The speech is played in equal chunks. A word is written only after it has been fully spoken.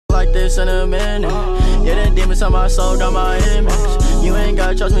like this in a minute. Yeah, the demons on my soul, down my image. You ain't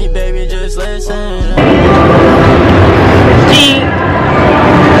gotta trust me, baby, just listen.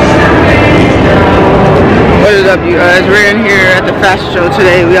 What is up, you guys? We're in here at the fashion show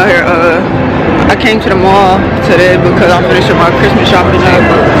today. We out here, I came to the mall today because I'm finishing my Christmas shopping up.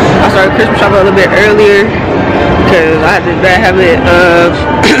 I started Christmas shopping a little bit earlier because I had this bad habit of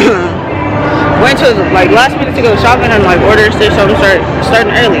wait till like last minute to go shopping and like order stuff, so I'm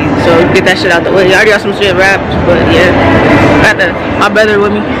starting early. So get that shit out the way. I already got some shit wrapped, but yeah. I got my brother with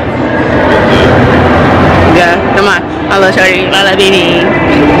me. Yeah, come on. I love Shorty, I love baby.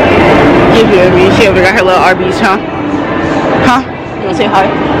 You feel me? She over got her little Arby's, huh? Huh? You wanna say hi?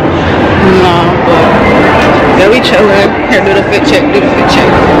 No, but yeah, we chillin'. Here, do the fit check,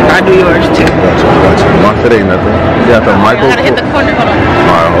 I do yours too. Gotcha. My fit ain't nothing. You got the Michael. I gotta hit the corner, hold on.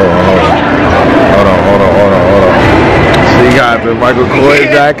 Alright, hold on. So you got the Michael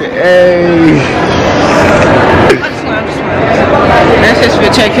Kors jacket. Hey! That's his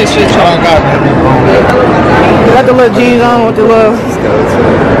fit check, his fit check. Got the little jeans on with the little.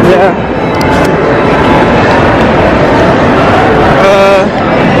 Yeah.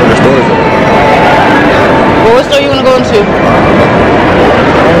 The store is open. Well, what store you wanna go into? You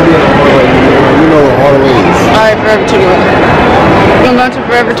know all the ways. Alright, Forever 21. You wanna go into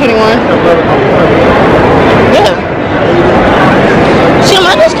Forever 21? Yeah. See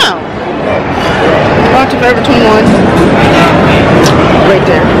my discount. Go to Forever 21. Right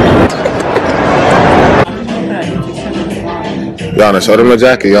there. Yana, show them the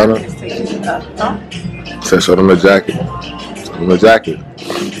jacket, Yana. Say, show them the jacket. Show them the jacket.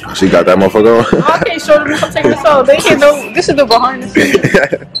 She got that motherfucker on. I can't show them if I'm taking this off. They can't know. This is the behind the scenes.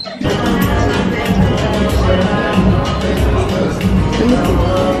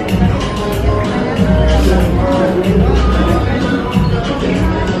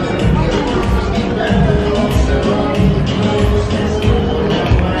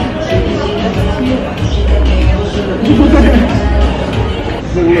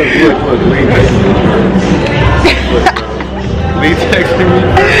 Lee texted me.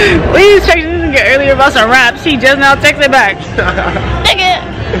 Lee was texting this nigga earlier about some raps. He just now texted back. Nigga,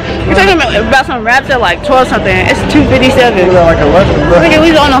 we're talking about some raps at like 12 something. It's 2:57. Like 11, bro. Nigga, we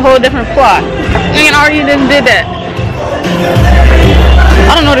was on a whole different plot. Nigga already done did that.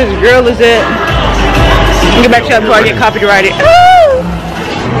 I don't know who this girl is at. Get back to that before I get copyrighted. Woo!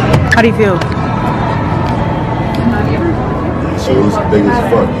 How do you feel? She was big as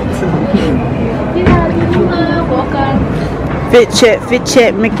fuck. Fit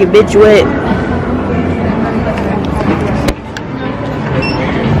check, make your bitch wet.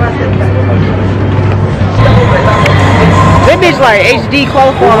 That bitch like HD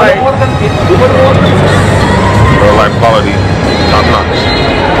qualified. Real life quality, top notch.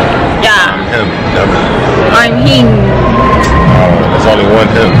 Yeah. Him, I'm him. There's only one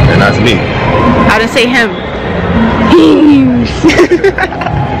him, and that's me. I didn't say him.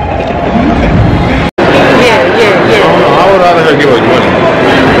 Yeah. I would rather her give us money.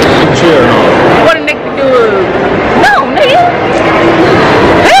 Chill, no. What a nigga do? No, nigga.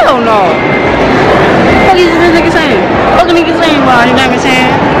 Hell no. What is this nigga saying? What the nigga saying, bro? You know what I'm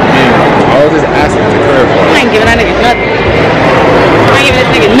saying? I was just asking to clarify. I ain't giving that nigga nothing. I ain't giving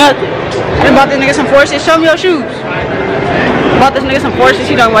this nigga nothing. I bought this nigga some forces. Show me your shoes. Bought this nigga some forces.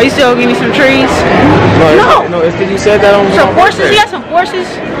 He talking about you still give me some trees. No, it's because you said that on some forces. He got some forces.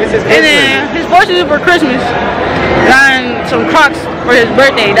 And then his forces for Christmas. And some Crocs for his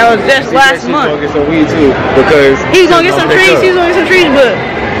birthday. That was just last month. He's gonna get some weed too because he's gonna get some trees. He's gonna get some trees, but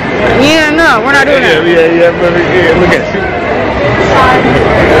yeah, no, we're not doing that. Yeah, brother. Yeah, look at you.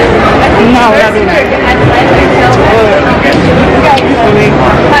 No, we're not doing that.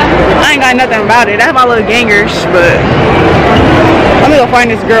 I ain't got nothing about it. That's my little gangers, but let me go find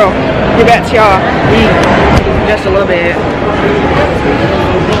this girl. Get back to y'all. Just a little bit.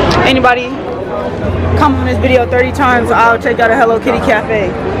 Anybody comment on this video 30 times, I'll take y'all to Hello Kitty Cafe.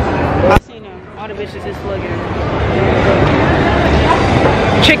 I've seen them. All the bitches is slugging.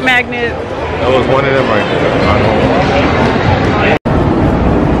 Chick magnet. That was one of them right there. I know.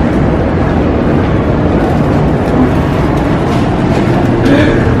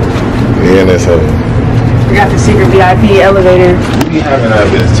 Yeah, that's how. We got the secret VIP elevator. We having our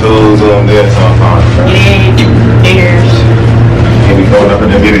best tools on there, so I'm fine. Yeah, ears. And we going up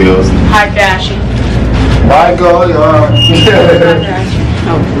in the videos. High fashion. Michael, y'all.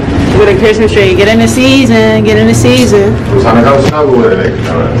 Oh, with a Christmas tree. Get in the season. Get in the season. Trying to come snuggle with it.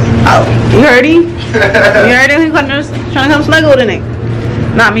 Oh, you heard him? You heard him? He's trying to come snuggle with a nigga.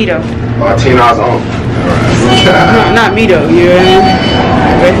 Not me though. Tina's on. Not me though. You heard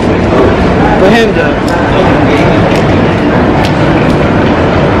him? him though.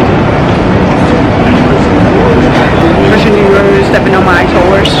 Christian, you were stepping on my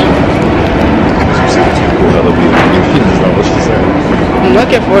toes. I'm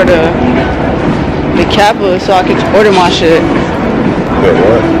looking for the Kappa so I can order my shit. Wait,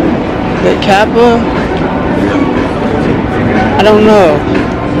 what? The Kappa? I don't know.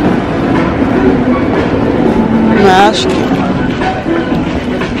 I'm asking.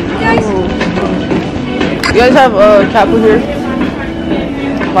 You guys have Kappa here?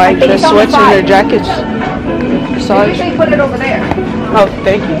 Like the sweats and their jackets? Size? They put it over there. Oh,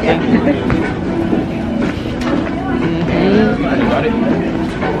 thank you. Thank you.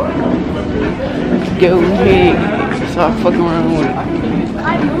 Go ahead. Stop fucking around with it.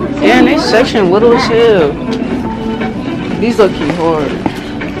 Damn, this section little as hell. These look key hard.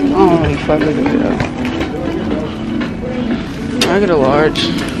 Oh, holy fuck, look at that. I get a large.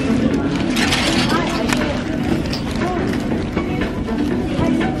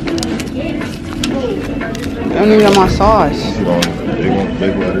 I don't even have my size.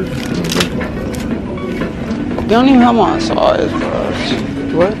 They don't even have my size, bro.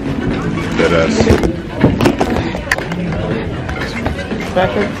 What? That ass.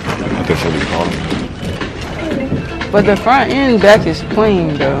 Back here? I think that's what we call it. But the front and back is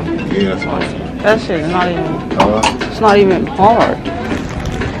clean, though. Yeah, that's fine. That shit is not even. It's not even hard.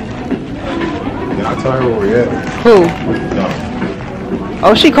 Yeah, I tell her where we at. Who? No.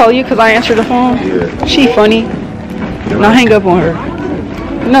 Oh, she called you because I answered the phone? Yeah. She funny. No, hang up on her.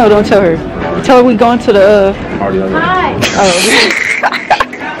 No, don't tell her. Tell her we going to the. Hi. Oh.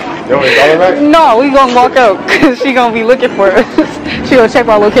 You want me to call her back? No, we gonna walk out because she gonna be looking for us. She gonna check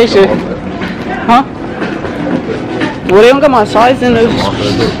my location. Huh? Well, they don't got my size in those.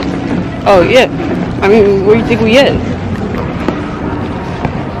 Oh yeah. I mean, where you think we at?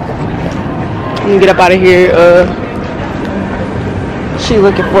 Let me get up out of here. She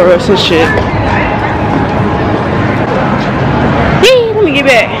looking for us and shit. Yee, let me get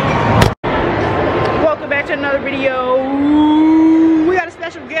back. Welcome back to another video. We got a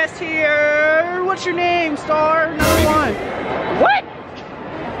special guest here. What's your name, Star? Number one. What?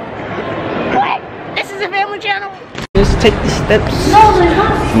 What? This is a family channel. Just take the steps. No, they're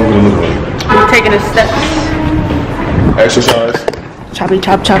not. I'm taking the steps. Exercise. Choppy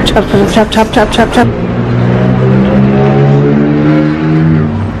chop chop chop chop chop chop chop chop.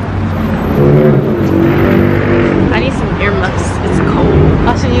 I need some earmuffs. It's cold.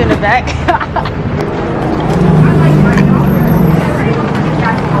 I'll see you in the back.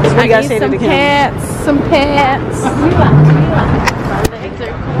 I need some pants. Some pants.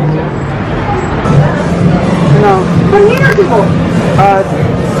 No.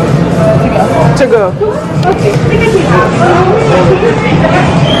 To go. Okay.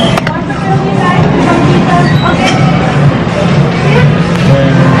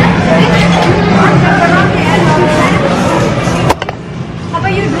 How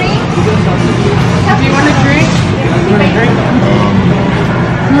about you drink? Do you want a drink? You want a drink?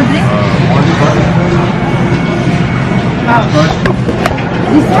 No drink?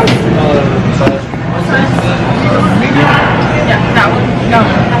 This one? Yeah, that one. No.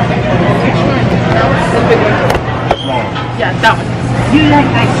 Which one? The big one. Small. Yeah, that one. You like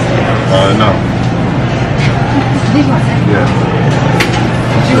ice? No. This one? Yeah.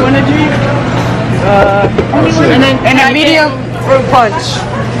 Do you want a drink? And a medium fruit punch.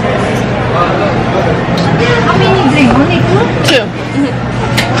 How many drink? Only two? 2.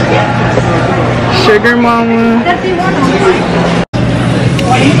 Sugar mama. 31 only.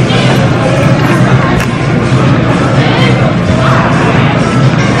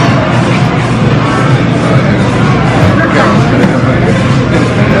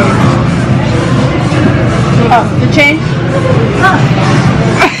 Oh, the change?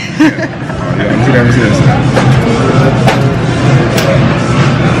 Let me see this.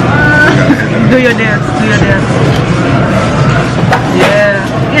 Do your dance. Do your dance. Yeah.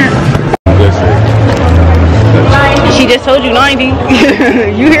 She just told you 90.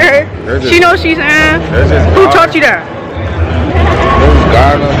 You hear her? She knows she's in. Who taught you that?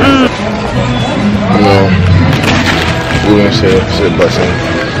 You know, we gonna shit busting.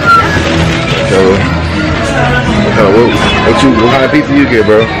 So, what kind of pizza you get,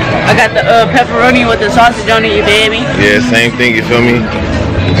 bro? I got the pepperoni with the sausage on it, you baby. Yeah, same thing, you feel me?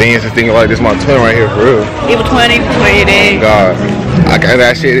 Vince is thinking like this my twin right here, for real. Give a 20 for your day. God, I got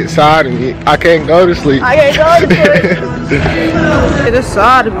that shit inside of me. I can't go to sleep. I can't go to sleep. It's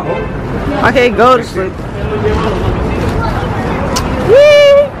inside of me. I can't go to sleep.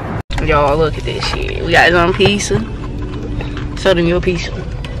 Woo! Y'all, look at this shit. We got his own pizza. Show them your pizza.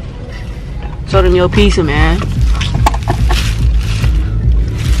 Told him, yo, pizza, man.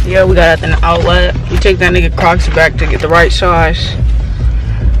 Yeah, we got at the outlet. We take that nigga Crocs back to get the right size.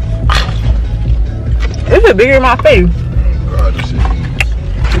 It's a bigger in my face. God, this shit.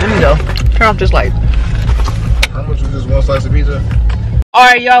 There we go. Turn off this light. How much was this one slice of pizza?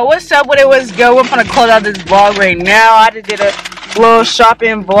 Alright, y'all, what's up with it? What's good? We're gonna close out this vlog right now. I just did a little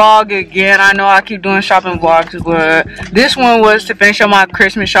shopping vlog again. I know I keep doing shopping vlogs, but this one was to finish up my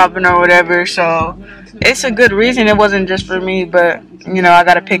Christmas shopping or whatever, so it's a good reason. It wasn't just for me, but you know, I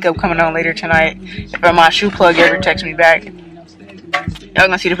got a pickup coming on later tonight. If my shoe plug ever texts me back, y'all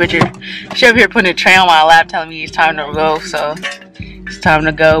gonna see the picture. She up here putting a tray on my lap telling me it's time to go, so it's time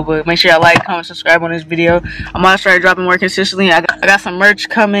to go. But make sure y'all like, comment, subscribe on this video. I'm gonna start dropping more consistently. I got some merch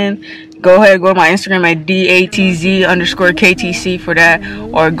coming. Go ahead, go to my Instagram at DATZ_KTC for that,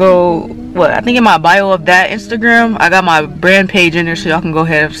 or go, I think in my bio of that Instagram I got my brand page in there, so y'all can go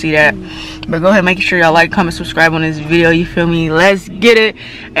ahead and see that. But go ahead, make sure y'all like, comment, subscribe on this video, you feel me? Let's get it,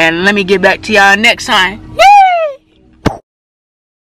 and let me get back to y'all next time.